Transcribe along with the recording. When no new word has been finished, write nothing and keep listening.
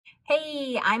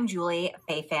Hey, I'm Julie,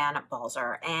 fei-fan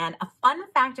Balzer, and a fun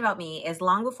fact about me is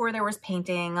long before there was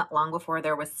painting, long before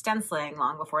there was stenciling,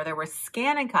 long before there was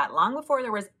scan and cut, long before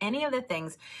there was any of the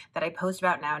things that I post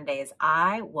about nowadays,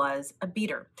 I was a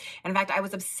beader. In fact, I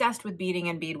was obsessed with beading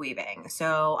and bead weaving.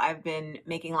 So I've been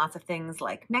making lots of things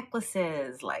like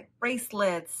necklaces, like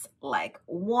bracelets, like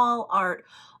wall art,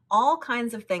 all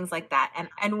kinds of things like that.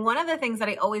 And one of the things that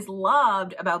I always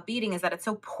loved about beading is that it's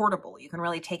so portable. You can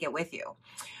really take it with you.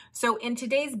 So in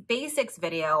today's basics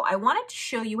video, I wanted to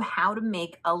show you how to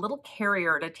make a little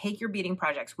carrier to take your beading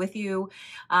projects with you.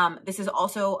 This is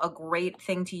also a great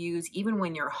thing to use even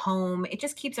when you're home. It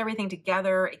just keeps everything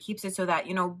together. It keeps it so that,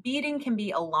 beading can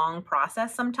be a long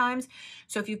process sometimes.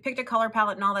 So if you've picked a color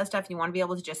palette and all that stuff, and you want to be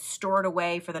able to just store it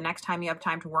away for the next time you have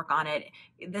time to work on it,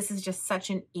 this is just such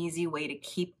an easy way to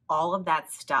keep all of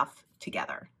that stuff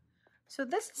together. So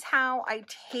this is how I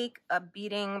take a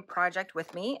beading project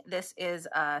with me. This is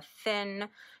a thin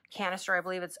canister. I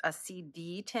believe it's a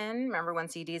CD tin. Remember when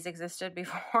CDs existed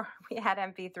before we had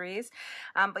MP3s?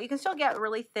 But you can still get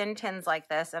really thin tins like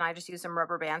this, and I just use some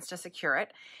rubber bands to secure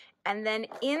it. And then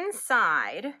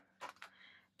inside,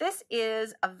 this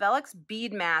is a Velux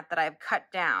bead mat that I've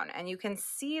cut down. And you can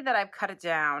see that I've cut it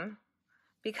down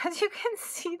because you can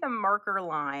see the marker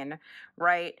line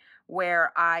right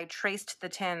where I traced the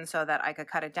tin so that I could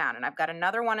cut it down. And I've got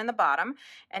another one in the bottom.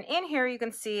 And in here you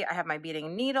can see I have my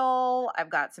beading needle, I've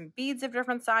got some beads of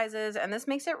different sizes, and this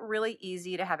makes it really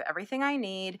easy to have everything I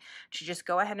need to just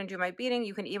go ahead and do my beading.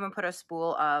 You can even put a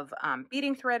spool of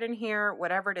beading thread in here,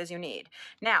 whatever it is you need.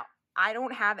 Now, I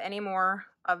don't have any more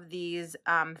of these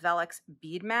Velux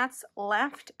bead mats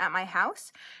left at my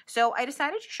house, so I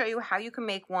decided to show you how you can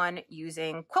make one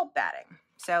using quilt batting.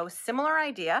 So similar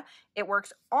idea, it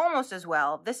works almost as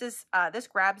well. This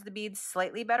grabs the beads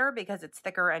slightly better because it's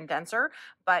thicker and denser,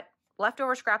 but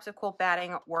leftover scraps of quilt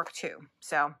batting work too.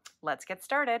 So let's get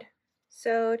started.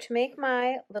 So to make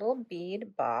my little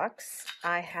bead box,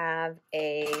 I have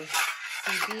a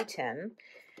CD tin.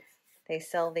 They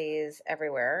sell these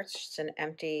everywhere. It's just an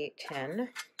empty tin.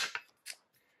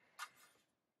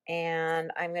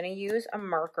 And I'm going to use a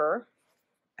marker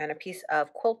and a piece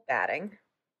of quilt batting.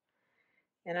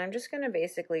 And I'm just going to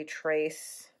basically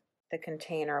trace the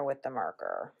container with the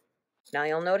marker. Now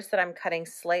you'll notice that I'm cutting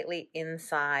slightly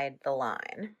inside the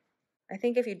line. I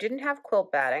think if you didn't have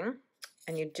quilt batting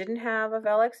and you didn't have a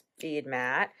Velux bead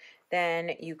mat,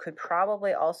 then you could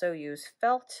probably also use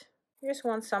felt. You just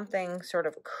want something sort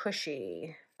of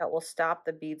cushy that will stop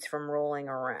the beads from rolling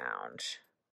around.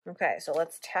 Okay, so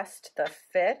let's test the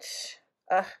fit.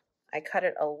 I cut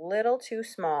it a little too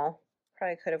small.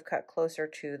 Probably could have cut closer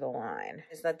to the line.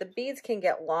 Is that the beads can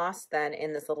get lost then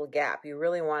in this little gap. You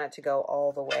really want it to go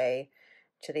all the way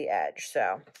to the edge.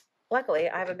 So luckily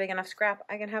I have a big enough scrap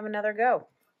I can have another go.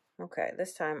 Okay,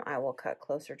 this time I will cut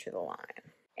closer to the line.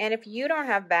 And if you don't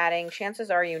have batting, chances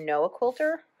are you know a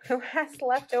quilter who has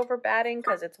leftover batting,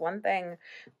 because it's one thing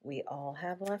we all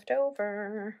have left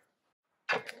over.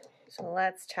 So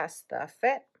let's test the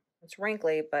fit. It's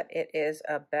wrinkly, but it is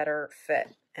a better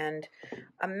fit. And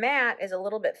a mat is a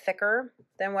little bit thicker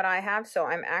than what I have, so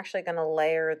I'm actually going to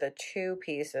layer the two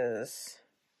pieces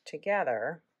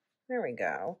together. There we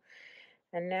go.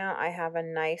 And now I have a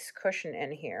nice cushion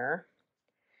in here.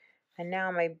 And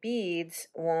now my beads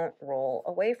won't roll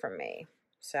away from me.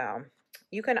 So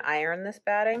you can iron this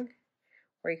batting,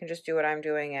 or you can just do what I'm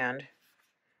doing and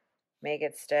make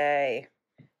it stay.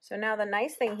 So now the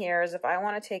nice thing here is if I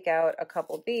want to take out a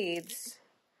couple beads,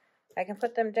 I can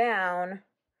put them down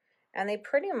and they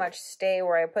pretty much stay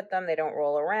where I put them. They don't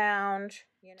roll around.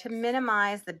 To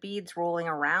minimize the beads rolling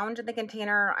around in the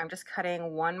container, I'm just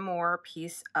cutting one more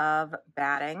piece of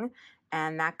batting,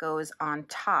 and that goes on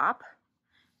top.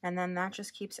 And then that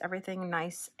just keeps everything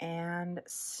nice and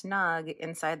snug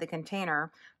inside the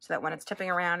container so that when it's tipping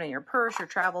around in your purse, your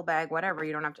travel bag, whatever,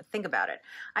 you don't have to think about it.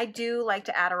 I do like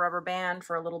to add a rubber band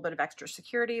for a little bit of extra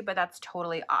security, but that's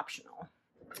totally optional.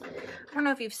 I don't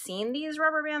know if you've seen these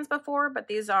rubber bands before, but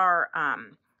these are,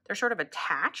 they're sort of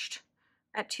attached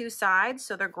at two sides,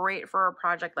 so they're great for a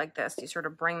project like this. You sort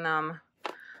of bring them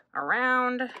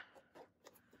around,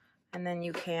 and then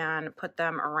you can put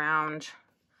them around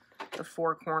the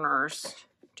four corners.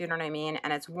 Do you know what I mean?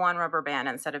 And it's one rubber band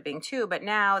instead of being two, but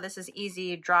now this is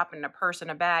easy. Drop in a purse, in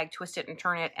a bag, twist it and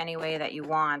turn it any way that you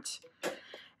want.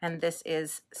 And this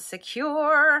is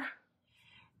secure.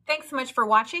 Thanks so much for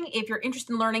watching. If you're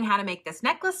interested in learning how to make this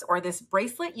necklace or this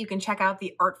bracelet, you can check out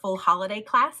the Artful Holiday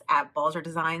class at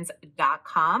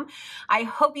balzerdesigns.com. I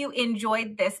hope you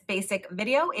enjoyed this basic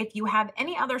video. If you have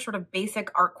any other sort of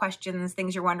basic art questions,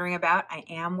 things you're wondering about, I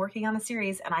am working on a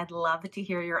series and I'd love to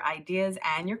hear your ideas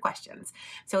and your questions.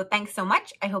 So thanks so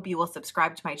much. I hope you will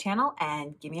subscribe to my channel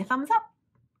and give me a thumbs up.